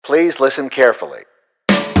Please listen carefully.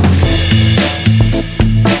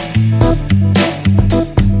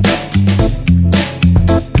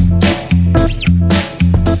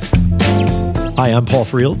 Hi, I'm Paul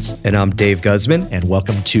Frields. And I'm Dave Guzman. And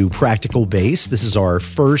welcome to Practical Bass. This is our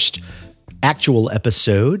first actual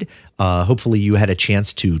episode. Hopefully you had a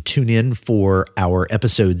chance to tune in for our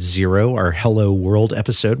episode 0, our Hello World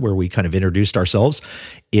episode, where we kind of introduced ourselves.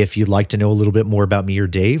 If you'd like to know a little bit more about me or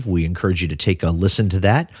Dave, we encourage you to take a listen to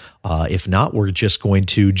that. If not, we're just going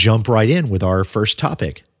to jump right in with our first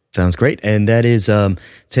topic. Sounds great. And that is,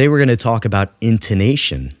 today we're going to talk about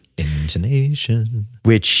intonation. Intonation.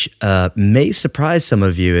 Which may surprise some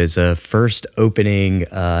of you as a first opening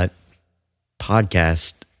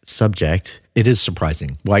podcast subject. It is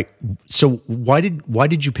surprising. Why? So why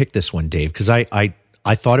did you pick this one, Dave? Because I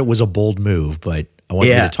thought it was a bold move, but I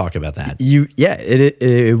wanted you to talk about that.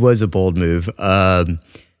 It was a bold move. So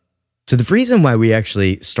the reason why we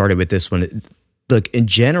actually started with this one, look, in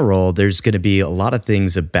general, there's going to be a lot of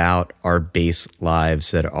things about our bass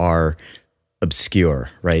lives that are obscure,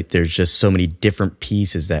 right? There's just so many different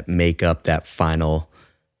pieces that make up that final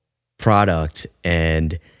product,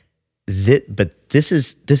 and but this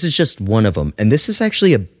is just one of them, and this is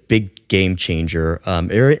actually a big game changer,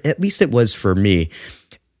 or at least it was for me.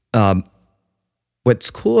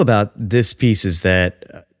 What's cool about this piece is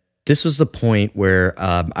that this was the point where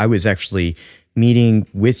I was actually meeting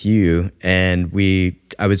with you, and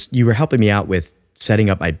you were helping me out with setting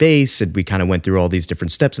up my bass, and we kind of went through all these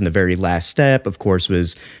different steps. And the very last step, of course,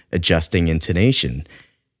 was adjusting intonation.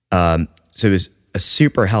 So it was a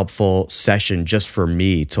super helpful session just for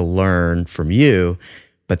me to learn from you.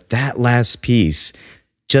 But that last piece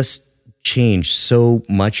just changed so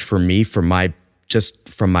much for me, from my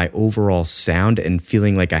overall sound and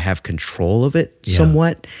feeling like I have control of it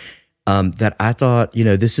somewhat. That I thought,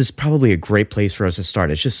 this is probably a great place for us to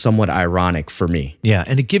start. It's just somewhat ironic for me. Yeah,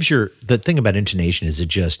 and it gives the thing about intonation is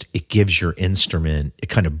it gives your instrument, it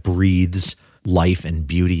kind of breathes life and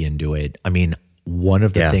beauty into it. I mean, one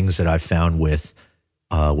of the things that I've found with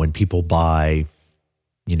when people buy,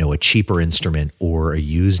 a cheaper instrument or a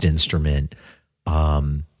used instrument,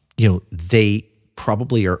 they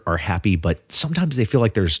probably are happy, but sometimes they feel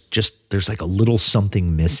like there's like a little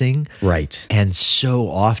something missing. Right. And so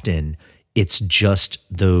often it's just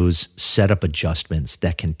those setup adjustments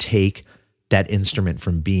that can take that instrument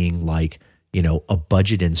from being like, a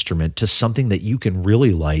budget instrument to something that you can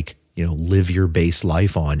really live your bass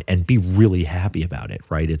life on and be really happy about it.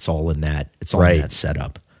 Right. It's all in that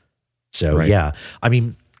setup. So yeah, I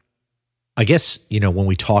mean, I guess, when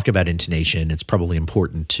we talk about intonation, it's probably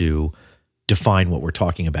important to define what we're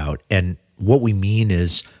talking about. And what we mean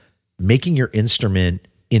is making your instrument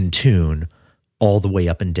in tune all the way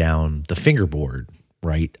up and down the fingerboard,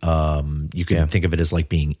 right? You can think of it as like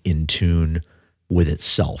being in tune with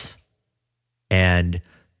itself. And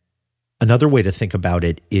another way to think about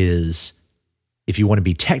it is, if you want to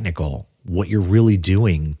be technical, what you're really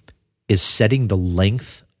doing is setting the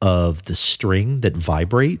length of the string that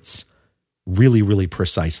vibrates really, really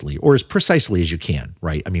precisely, or as precisely as you can,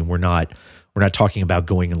 right? I mean, we're not talking about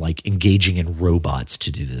going and like engaging in robots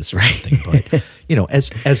to do this or something, but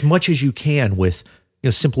as much as you can with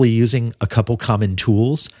simply using a couple common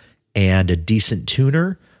tools and a decent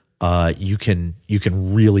tuner, you can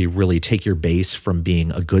really, really take your bass from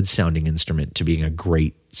being a good sounding instrument to being a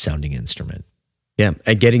great sounding instrument. Yeah,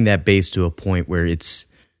 and getting that bass to a point where it's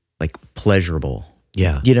like pleasurable.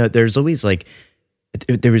 Yeah, there's always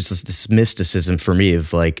there was this mysticism for me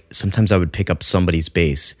of like, sometimes I would pick up somebody's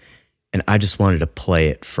bass and I just wanted to play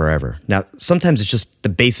it forever. Now, sometimes it's just the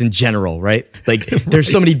bass in general, right? Like there's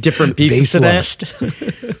so many different pieces to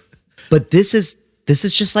that. But this is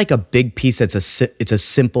just like a big piece it's a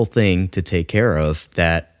simple thing to take care of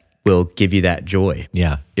that will give you that joy.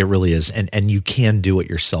 Yeah, it really is. And you can do it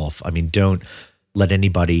yourself. I mean, don't let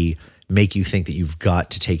anybody make you think that you've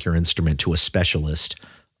got to take your instrument to a specialist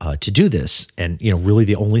to do this. And, really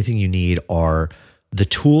the only thing you need are the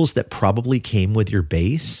tools that probably came with your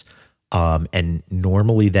bass. And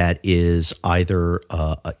normally that is either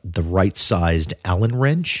the right-sized Allen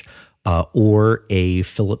wrench or a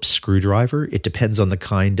Phillips screwdriver. It depends on the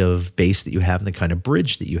kind of bass that you have and the kind of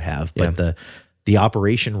bridge that you have. But the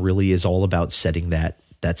operation really is all about setting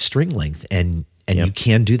that string length, and you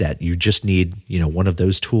can do that. You just need one of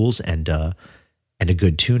those tools and a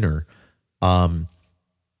good tuner.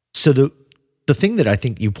 So the thing that I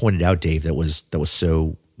think you pointed out, Dave, that was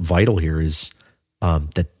so vital here is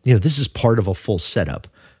that this is part of a full setup,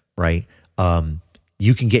 right?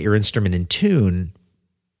 You can get your instrument in tune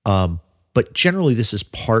But generally, this is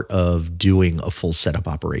part of doing a full setup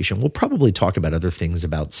operation. We'll probably talk about other things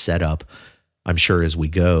about setup, I'm sure, as we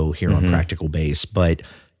go here on Practical Bass. But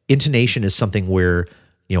intonation is something where,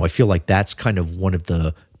 I feel like that's kind of one of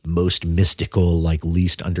the most mystical, like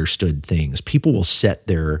least understood things. People will set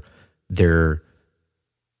their the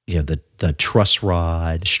truss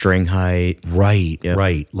rod, string height. Right, yep.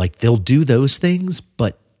 Right. Like they'll do those things,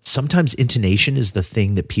 but sometimes intonation is the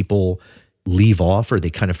thing that people leave off or they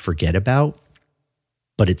kind of forget about,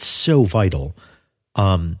 but it's so vital.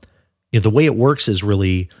 The way it works is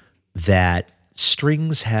really that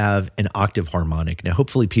strings have an octave harmonic. Now,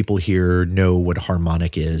 hopefully people here know what a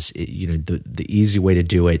harmonic is. The easy way to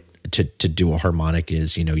do it, to do a harmonic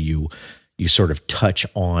is, you sort of touch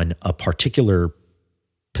on a particular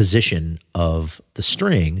position of the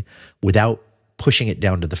string without pushing it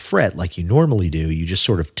down to the fret like you normally do. You just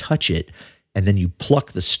sort of touch it and then you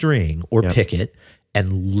pluck the string or pick it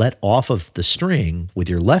and let off of the string with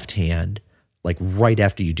your left hand, like right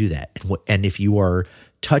after you do that. And if you are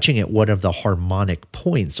touching at one of the harmonic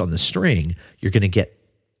points on the string, you're going to get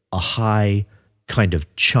a high kind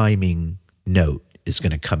of chiming note is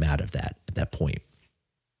going to come out of that at that point.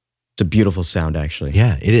 It's a beautiful sound, actually.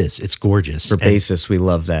 Yeah, it is. It's gorgeous. For bassists, we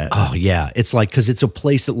love that. Oh, yeah. It's like, because it's a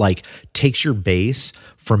place that like takes your bass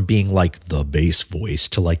from being like the bass voice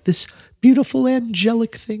to like this beautiful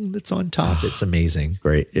angelic thing that's on top. It's amazing.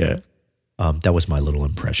 Great. Yeah. That was my little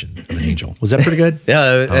impression of an angel. Was that pretty good?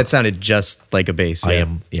 Yeah, that sounded just like a bass.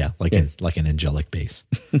 Yeah. Like an angelic bass.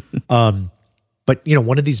 But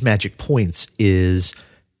one of these magic points is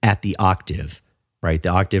at the octave, right? The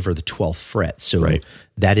octave or the 12th fret. So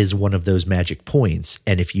that is one of those magic points.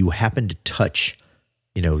 And if you happen to touch,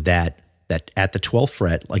 that at the 12th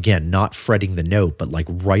fret, again, not fretting the note, but like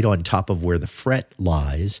right on top of where the fret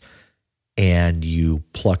lies, and you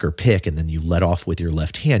pluck or pick and then you let off with your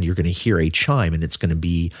left hand, you're going to hear a chime, and it's going to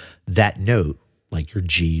be that note, like your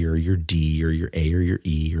G or your D or your A or your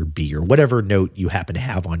E or B or whatever note you happen to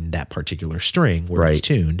have on that particular string where it's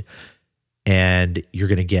tuned. And you're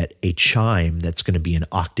going to get a chime that's going to be an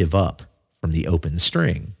octave up from the open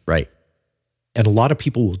string. Right. And a lot of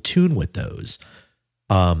people will tune with those.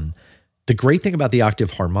 The great thing about the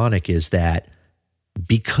octave harmonic is that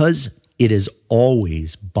because it is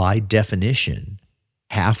always, by definition,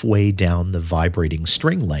 halfway down the vibrating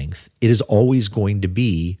string length, it is always going to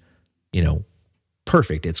be,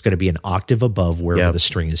 perfect. It's going to be an octave above wherever the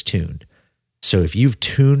string is tuned. So if you've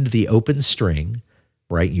tuned the open string,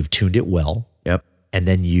 right, you've tuned it well, and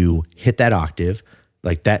then you hit that octave,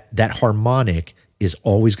 like that harmonic is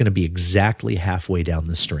always going to be exactly halfway down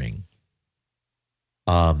the string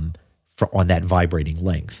on that vibrating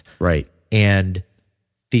length. Right. And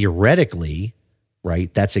theoretically,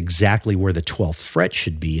 right, that's exactly where the 12th fret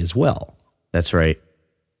should be as well. That's right.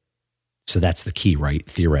 So that's the key, right?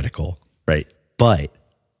 Theoretical. Right. But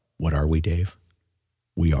what are we, Dave?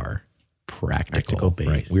 We are practical bass.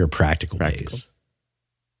 Right. We are practical bass.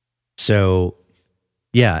 So,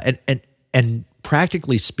 yeah, and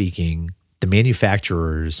practically speaking, the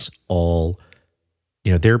manufacturers all,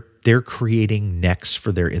 they're creating necks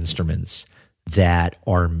for their instruments that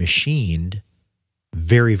are machined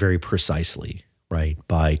very, very precisely, right,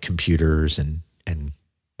 by computers and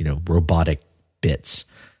robotic bits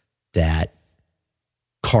that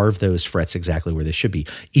carve those frets exactly where they should be.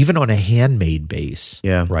 Even on a handmade bass,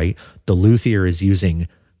 right, the luthier is using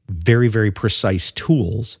very, very precise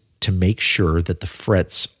tools to make sure that the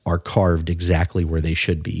frets are carved exactly where they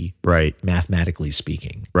should be, right, mathematically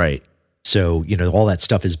speaking. Right. So, all that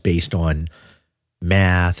stuff is based on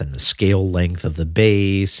math and the scale length of the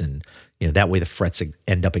bass, and that way the frets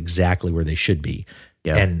end up exactly where they should be.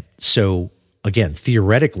 Yeah. And so, again,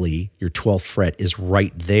 theoretically, your 12th fret is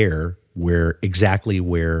right there exactly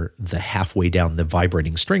where the halfway down the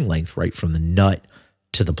vibrating string length, right, from the nut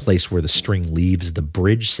to the place where the string leaves the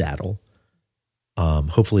bridge saddle.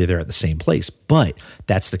 Hopefully they're at the same place, but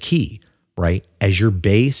that's the key, right? As your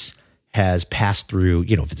bass has passed through,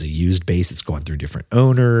 if it's a used bass, it's gone through different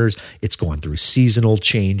owners, it's gone through seasonal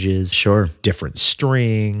changes, different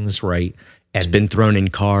strings, right? And it's been thrown in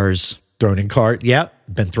cars. Yeah.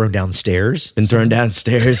 Been thrown downstairs.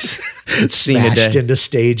 Smashed into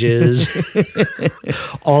stages.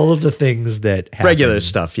 All of the things that happen. Regular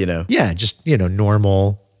stuff, Yeah, just,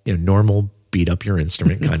 normal beat up your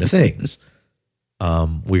instrument kind of things.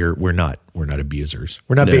 We're not abusers.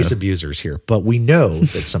 We're not bass abusers here, but we know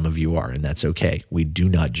that some of you are, and that's okay. We do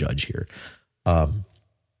not judge here.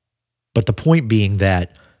 But the point being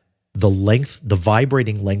that the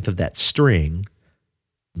vibrating length of that string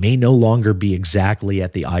may no longer be exactly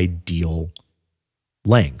at the ideal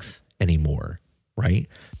length anymore, right?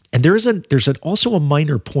 And there's also a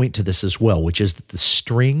minor point to this as well, which is that the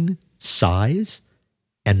string size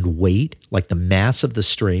and weight, like the mass of the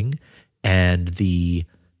string and the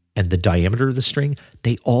diameter of the string,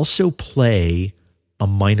 they also play a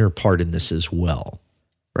minor part in this as well.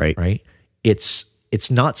 Right? It's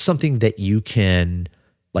not something that you can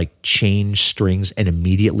like change strings and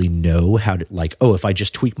immediately know how to, like, oh, if I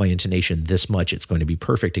just tweak my intonation this much, it's going to be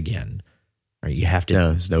perfect again. Right? You have to.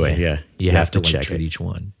 No, there's no way. Yeah, you have to like check treat each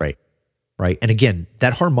one. Right. And again,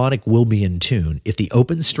 that harmonic will be in tune. If the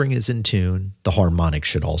open string is in tune, the harmonic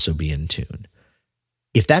should also be in tune.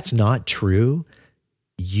 If that's not true,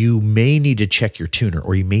 you may need to check your tuner,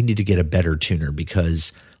 or you may need to get a better tuner,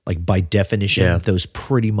 because like by definition, those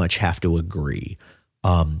pretty much have to agree.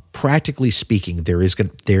 Practically speaking,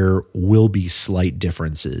 there will be slight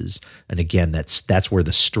differences. And again, that's where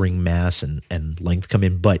the string mass and length come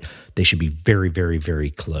in, but they should be very, very, very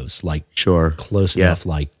close. Like close enough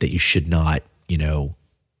like that you should not,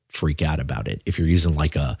 freak out about it. If you're using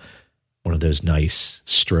like one of those nice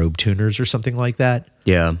strobe tuners or something like that.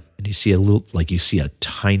 Yeah. And you see a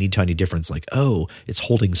tiny, tiny difference, like, oh, it's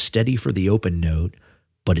holding steady for the open note,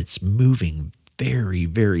 but it's moving very,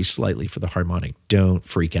 very slightly for the harmonic. Don't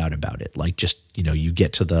freak out about it. Like, just, you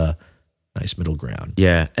get to the nice middle ground.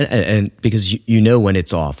 Yeah. And because when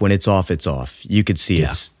it's off. When it's off, it's off. You could see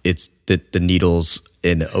it's the needles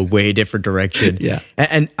in a way different direction. Yeah.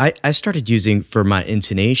 And I started using, for my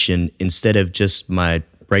intonation, instead of just my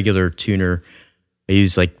regular tuner, I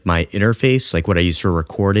use like my interface, like what I use for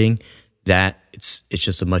recording. That it's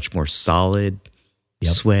just a much more solid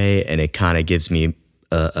sway, and it kind of gives me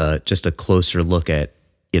just a closer look at,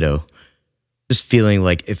 just feeling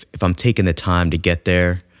like if I'm taking the time to get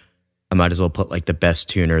there, I might as well put like the best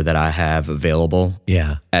tuner that I have available.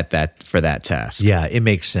 Yeah. For that task. Yeah, it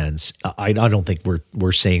makes sense. I don't think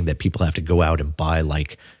we're saying that people have to go out and buy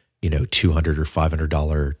like, $200 or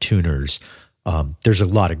 $500 tuners. There's a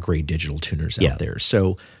lot of great digital tuners out there.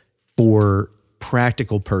 So for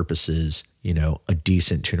practical purposes, a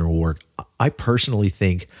decent tuner will work. I personally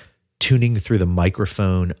think tuning through the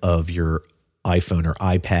microphone of your iPhone or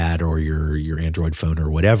iPad or your Android phone or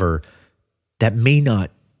whatever, that may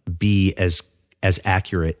not be as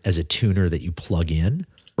accurate as a tuner that you plug in.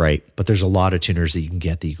 Right. But there's a lot of tuners that you can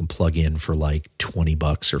get that you can plug in for like $20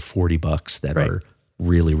 or $40 that are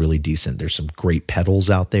really, really decent. There's some great pedals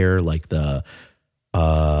out there, like the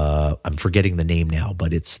I'm forgetting the name now,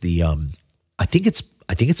 but it's the I think it's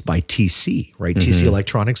by TC, right? Mm-hmm. TC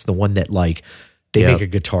Electronics, the one that like they make a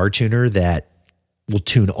guitar tuner that will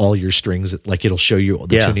tune all your strings, like it'll show you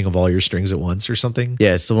the tuning of all your strings at once or something.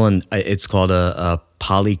 Yeah, it's the one. It's called a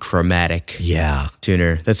polychromatic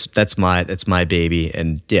tuner. That's my baby,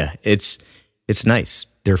 and it's nice.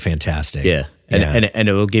 They're fantastic. Yeah, and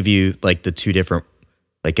it will give you like the two different.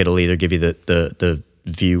 Like it'll either give you the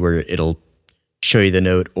view where it'll show you the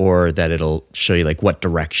note, or that it'll show you like what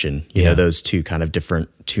direction. You know, those two kind of different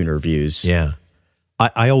tuner views. Yeah.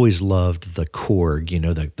 I always loved the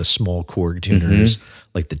Korg, the small Korg tuners,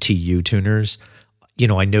 like the TU tuners.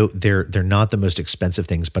 I know they're not the most expensive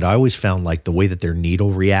things, but I always found like the way that their needle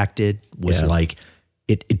reacted was like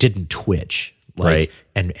it didn't twitch, like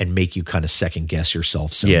and make you kind of second guess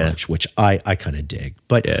yourself so much, which I kind of dig.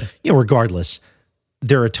 But regardless,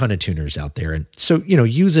 there are a ton of tuners out there, and so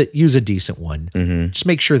use a decent one. Just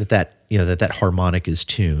make sure that harmonic is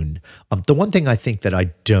tuned. The one thing I think that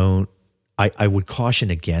I would caution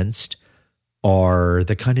against are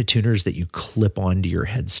the kind of tuners that you clip onto your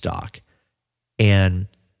headstock, and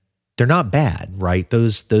they're not bad, right?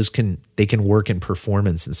 Those can work in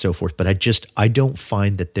performance and so forth, but I don't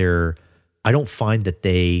find that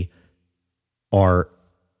they are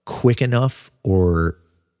quick enough or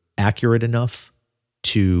accurate enough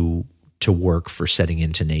to work for setting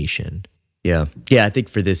intonation. Yeah. I think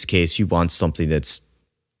for this case, you want something that's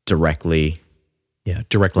directly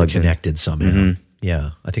connected somehow.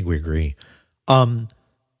 Yeah, I think we agree.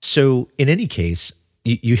 So in any case,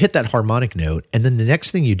 you hit that harmonic note, and then the next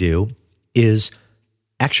thing you do is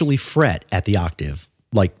actually fret at the octave,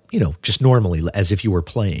 like, just normally as if you were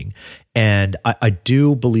playing. And I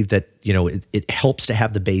do believe that, it helps to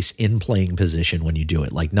have the bass in playing position when you do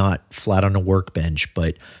it, like not flat on a workbench,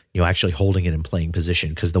 but, actually holding it in playing position,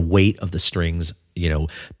 because the weight of the strings,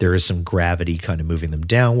 there is some gravity kind of moving them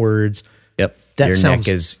downwards. Yep. Your neck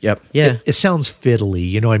is, Yeah. It sounds fiddly,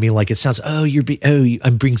 you know what I mean? Like it sounds,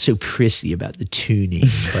 I'm being so prissy about the tuning,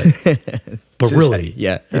 but really,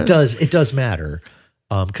 it does matter.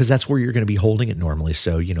 Because that's where you're going to be holding it normally.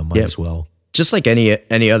 So, might as well. Just like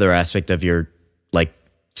any other aspect of your like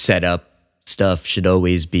setup, stuff should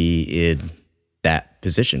always be in that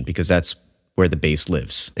position, because that's where the bass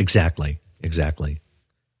lives. Exactly.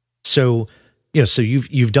 So, so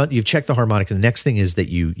you've checked the harmonic. And the next thing is that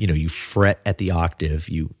you fret at the octave,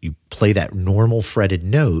 you play that normal fretted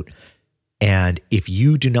note. And if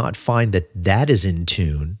you do not find that is in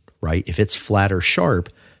tune, right? If it's flat or sharp,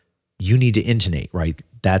 you need to intonate, right?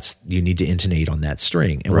 You need to intonate on that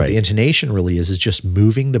string. And what the intonation really is just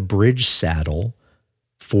moving the bridge saddle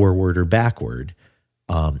forward or backward.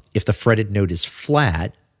 If the fretted note is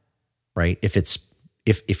flat, right?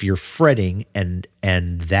 If you're fretting and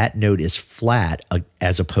that note is flat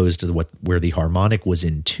as opposed to where the harmonic was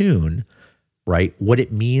in tune, right? What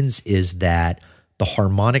it means is that the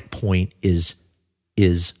harmonic point is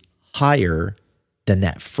higher than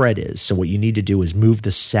that fret is. So what you need to do is move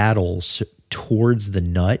the saddle towards the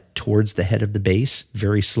nut, towards the head of the bass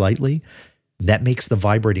very slightly. That makes the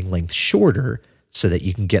vibrating length shorter so that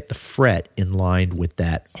you can get the fret in line with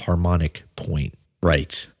that harmonic point.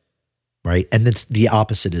 Right. And then the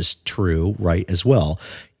opposite is true, right, as well.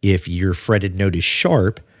 If your fretted note is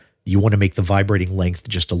sharp, you want to make the vibrating length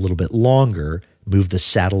just a little bit longer, move the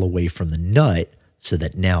saddle away from the nut so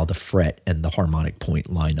that now the fret and the harmonic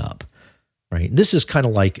point line up, right? This is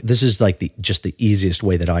like the easiest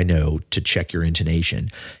way that I know to check your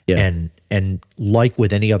intonation. Yeah. And like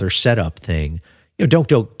with any other setup thing, don't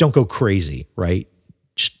go crazy, right?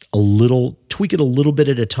 Just tweak it a little bit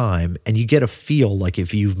at a time, and you get a feel like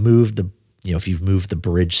if you've moved the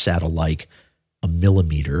bridge saddle like a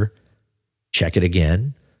millimeter, check it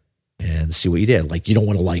again and see what you did. Like, you don't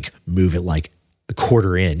want to like move it like a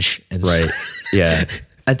quarter inch. And right. Yeah.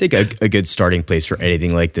 I think a good starting place for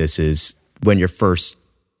anything like this is when you're first,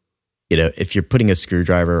 if you're putting a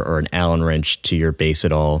screwdriver or an Allen wrench to your bass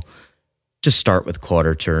at all, just start with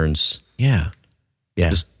quarter turns. Yeah.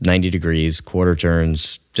 Just 90 degrees, quarter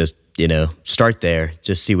turns, just, start there,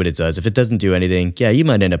 just see what it does. If it doesn't do anything, you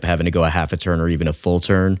might end up having to go a half a turn or even a full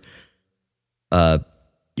turn.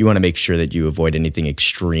 You want to make sure that you avoid anything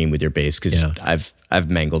extreme with your bass, because I've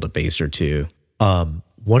mangled a bass or two.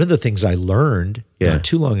 One of the things I learned not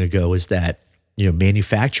too long ago is that,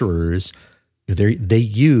 manufacturers, they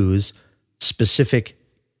use specific,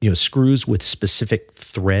 screws with specific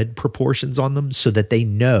thread proportions on them so that they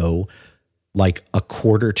know like a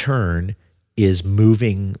quarter turn is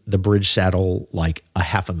moving the bridge saddle like a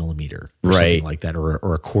half a millimeter or something like that, or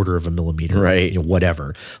a quarter of a millimeter, right?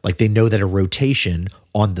 Whatever. Like, they know that a rotation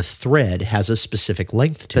on the thread has a specific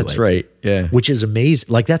length to it. That's right. Yeah. Which is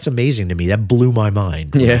amazing. Like, that's amazing to me. That blew my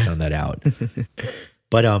mind when I found that out.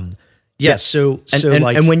 But so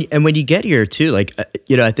when you get here too, like,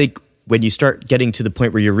 I think when you start getting to the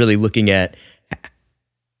point where you're really looking at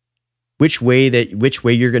which way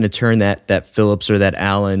you're going to turn that Phillips or that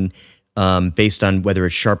Allen, based on whether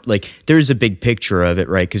it's sharp. Like, there's a big picture of it,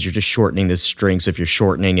 right? Because you're just shortening this string. So if you're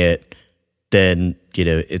shortening it, then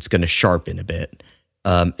it's going to sharpen a bit.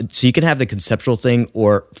 So you can have the conceptual thing,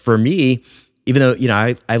 or for me, even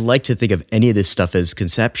though I like to think of any of this stuff as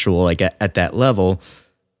conceptual, like at that level,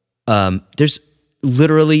 there's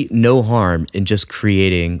literally no harm in just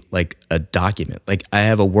creating like a document. Like, I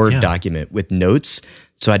have a Word document with notes,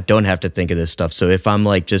 so I don't have to think of this stuff. So if I'm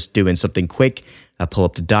like just doing something quick, I pull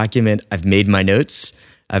up the document, I've made my notes,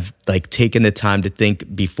 I've like taken the time to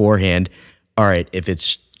think beforehand. All right, if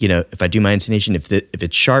it's, if I do my intonation, if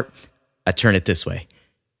it's sharp, I turn it this way.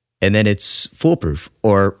 And then it's foolproof,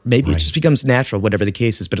 or maybe it just becomes natural, whatever the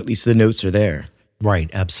case is, but at least the notes are there.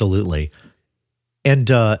 Right, absolutely.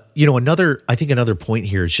 And, another point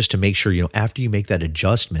here is just to make sure, after you make that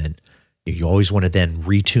adjustment, you always want to then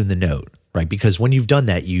retune the note, right? Because when you've done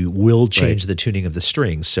that, you will change the tuning of the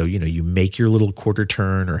strings. So, you make your little quarter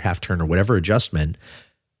turn or half turn or whatever adjustment,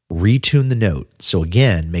 retune the note. So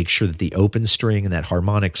again, make sure that the open string and that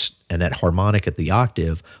harmonic at the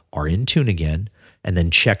octave are in tune again, and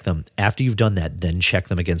then check them. After you've done that, then check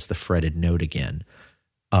them against the fretted note again.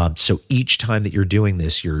 So each time that you're doing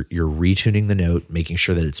this, you're retuning the note, making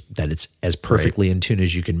sure that it's as perfectly in tune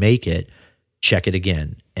as you can make it. Check it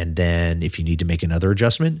again, and then if you need to make another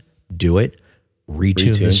adjustment, do it.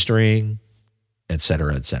 Retune the string, et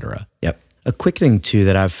cetera, et cetera. Yep. A quick thing too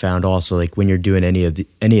that I've found also, like when you're doing any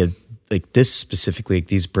of like this specifically, like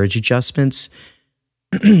these bridge adjustments,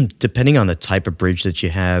 depending on the type of bridge that you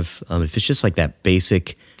have, if it's just like that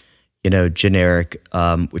basic, generic,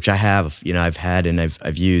 which I have, I've had and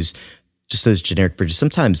I've used just those generic bridges.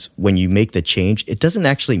 Sometimes when you make the change, it doesn't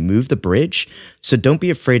actually move the bridge. So don't be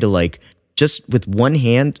afraid to like just with one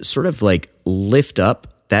hand sort of like lift up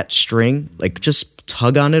that string, like just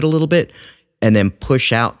tug on it a little bit and then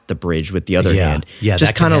push out the bridge with the other hand. Yeah,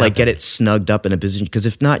 just kind of like get it snugged up in a position. Because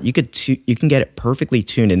if not, you can get it perfectly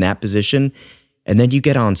tuned in that position and then you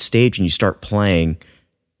get on stage and you start playing,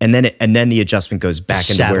 and then the adjustment goes back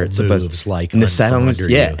into where it's supposed to. Like and the saddle moves,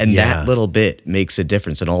 yeah, and that little bit makes a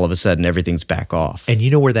difference, and all of a sudden everything's back off. And you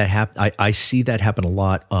know where that happens? I see that happen a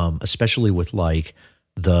lot, especially with like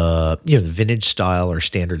the vintage style or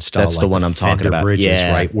standard style. That's like the one I'm talking Fender about. Bridges,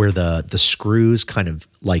 Yeah. right? Where the screws kind of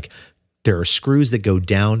like, there are screws that go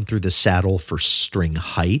down through the saddle for string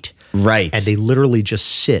height. Right. And they literally just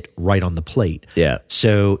sit right on the plate. Yeah.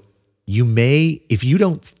 So you may, if you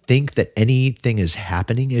don't think that anything is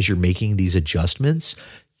happening as you're making these adjustments,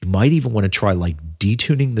 you might even want to try like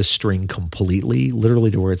detuning the string completely,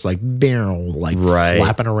 literally to where it's like, like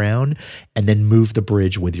flapping around, and then move the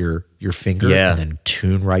bridge with your finger and then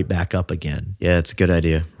tune right back up again. Yeah, it's a good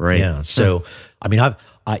idea. Right. Yeah. So, I mean,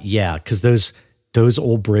 because those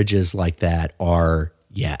old bridges like that are,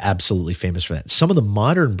 absolutely famous for that. Some of the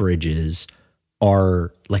modern bridges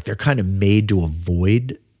are like, they're kind of made to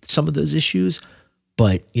avoid some of those issues.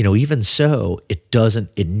 But, even so,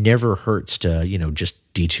 it never hurts to,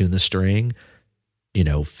 just detune the string,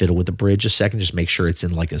 fiddle with the bridge a second, just make sure it's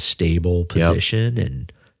in like a stable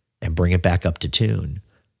position and bring it back up to tune.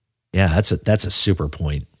 Yeah, that's a super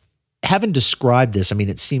point. Having described this, I mean,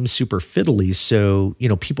 it seems super fiddly. So,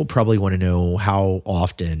 people probably want to know how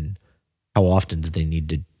often do they need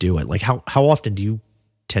to do it? Like how often do you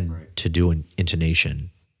tend to do an intonation?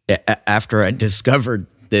 After I discovered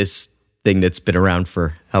this thing that's been around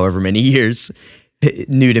for however many years,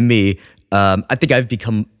 new to me, I think I've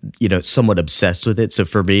become, somewhat obsessed with it. So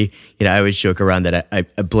for me, I always joke around that I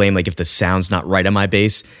blame, like, if the sound's not right on my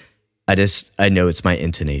bass, I know it's my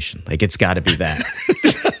intonation. Like, it's got to be that.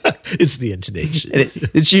 It's the intonation.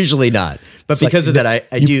 It's usually not. But it's because like, of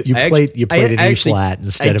that, you played an E flat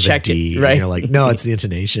instead of a D. Right? And you're like, no, it's the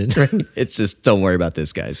intonation. Right? It's just, don't worry about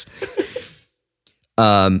this, guys.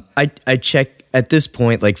 I check at this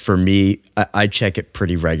point, like for me, I check it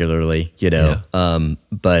pretty regularly,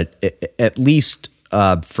 but at least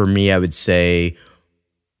for me, I would say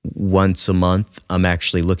once a month, I'm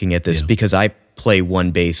actually looking at this because I play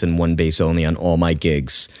one bass and one bass only on all my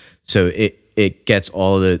gigs. So it gets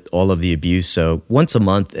all of the abuse. So once a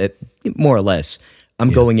month, more or less,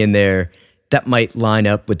 I'm going in there. That might line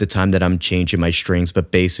up with the time that I'm changing my strings,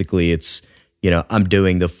 but basically it's, I'm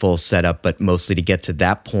doing the full setup, but mostly to get to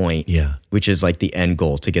that point, which is like the end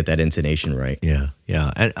goal, to get that intonation right. Yeah,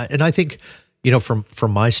 yeah. And I think,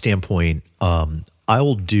 from my standpoint, I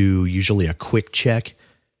will do usually a quick check,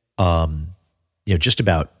 just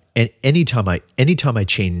about anytime I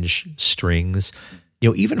change strings,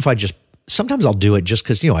 even if sometimes I'll do it just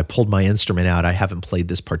because, I pulled my instrument out. I haven't played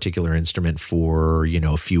this particular instrument for,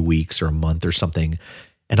 a few weeks or a month or something.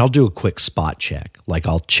 And I'll do a quick spot check. Like,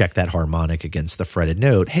 I'll check that harmonic against the fretted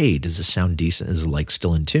note. Hey, does this sound decent? Is it like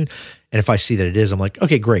still in tune? And if I see that it is, I'm like,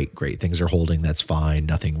 okay, great. Things are holding. That's fine.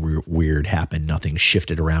 Nothing weird happened. Nothing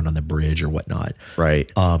shifted around on the bridge or whatnot. Right.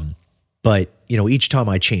 But, each time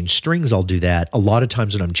I change strings, I'll do that. A lot of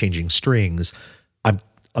times when I'm changing strings, I'm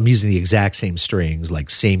using the exact same strings, like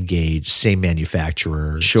same gauge, same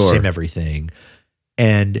manufacturer, same everything.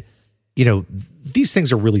 And, these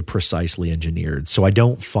things are really precisely engineered. So I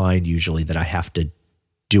don't find usually that I have to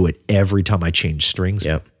do it every time I change strings.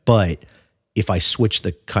 Yep. But if I switch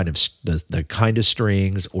the kind of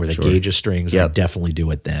strings or the gauge of strings, I definitely do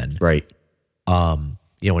it then. Right.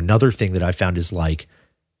 Another thing that I found is like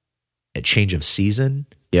a change of season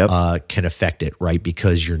can affect it, right?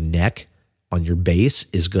 Because your neck on your bass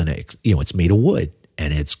is gonna, it's made of wood,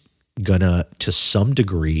 and it's gonna, to some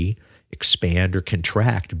degree, expand or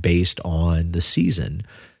contract based on the season.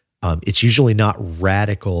 It's usually not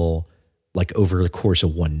radical, like over the course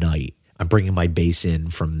of one night. I'm bringing my bass in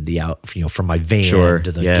from from my van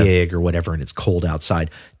to the gig or whatever, and it's cold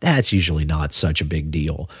outside. That's usually not such a big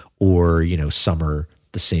deal. Or, summer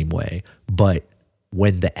the same way. But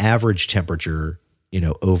when the average temperature,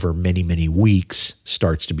 over many, many weeks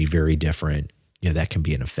starts to be very different, that can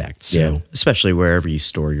be an effect. So, especially wherever you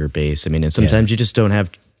store your bass. I mean, and sometimes you just don't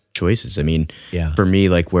have choices. I mean, for me,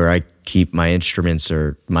 like where I keep my instruments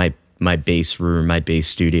or my bass room, my bass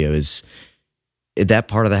studio is, that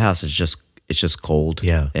part of the house is just cold.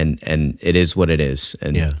 Yeah. And it is what it is.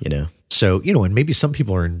 And, So, and maybe some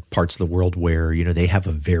people are in parts of the world where, they have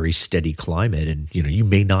a very steady climate, and, you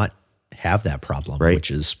may not have that problem,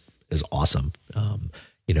 which is awesome.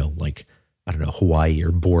 Like, I don't know, Hawaii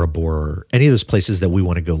or Bora Bora or any of those places that we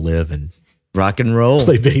want to go live and rock and roll,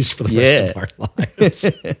 play bass for the rest of our lives.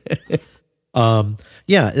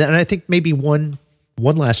 And I think maybe one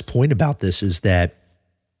last point about this is that,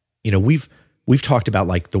 we've talked about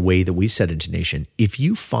like the way that we set intonation. If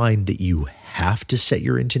you find that you have to set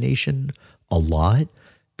your intonation a lot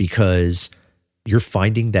because you're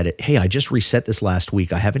finding that hey, I just reset this last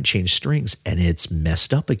week. I haven't changed strings and it's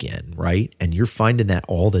messed up again, right? And you're finding that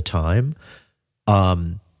all the time.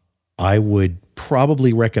 I would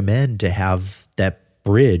probably recommend to have that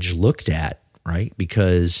bridge looked at, right?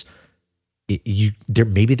 Because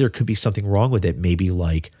maybe there could be something wrong with it. Maybe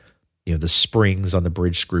like, the springs on the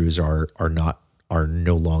bridge screws are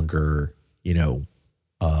no longer,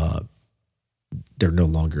 they're no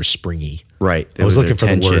longer springy. Right. I was looking for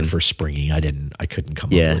the word for springy. I couldn't come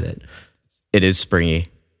up with it. It is springy.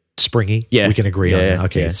 Springy? Yeah. We can agree on that.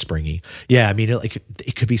 Okay, yeah. It's springy. Yeah, I mean,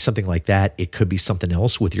 it could be something like that. It could be something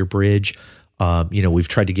else with your bridge. We've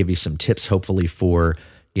tried to give you some tips, hopefully, for,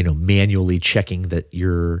 manually checking that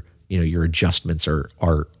your adjustments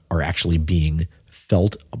are actually being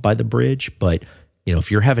felt by the bridge. But,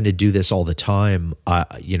 if you're having to do this all the time,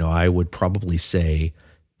 I would probably say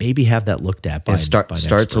maybe have that looked at by start an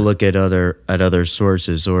expert. To look at other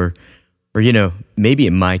sources, or maybe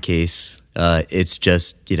in my case, it's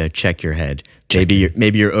just check your head. Maybe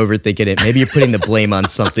you're overthinking it. Maybe you're putting the blame on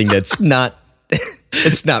something that's not.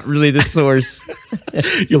 It's not really the source.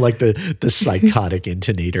 You're like the psychotic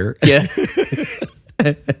intonator. Yeah.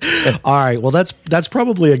 All right. Well, that's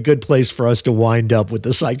probably a good place for us to wind up with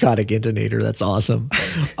the psychotic intonator. That's awesome.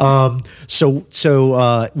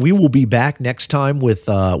 So we will be back next time with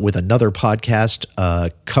another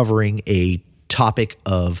podcast covering a topic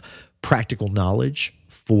of practical knowledge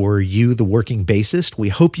for you, the working bassist. We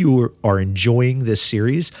hope you are enjoying this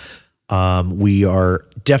series. We are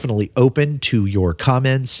definitely open to your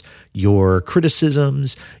comments, your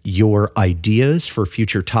criticisms, your ideas for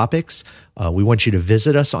future topics. We want you to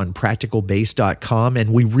visit us on practicalbass.com,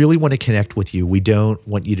 and we really want to connect with you. We don't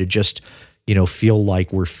want you to just, feel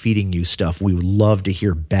like we're feeding you stuff. We would love to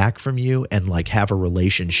hear back from you and have a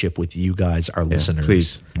relationship with you guys, our listeners.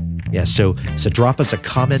 Please. Yeah, so drop us a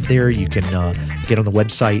comment there. You can get on the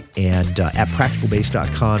website, and at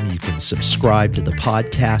practicalbass.com, you can subscribe to the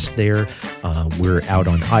podcast there. We're out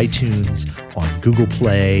on iTunes, on Google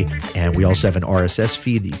Play, and we also have an RSS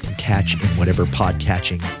feed that you can catch in whatever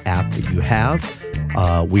podcatching app that you have.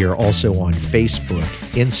 We are also on Facebook,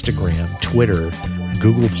 Instagram, Twitter,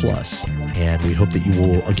 Google+, and we hope that you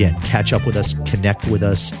will, again, catch up with us, connect with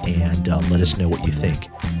us, and let us know what you think.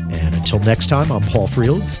 And until next time, I'm Paul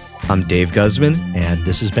Frields. I'm Dave Guzman. And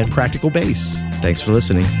this has been Practical Bass. Thanks for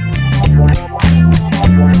listening.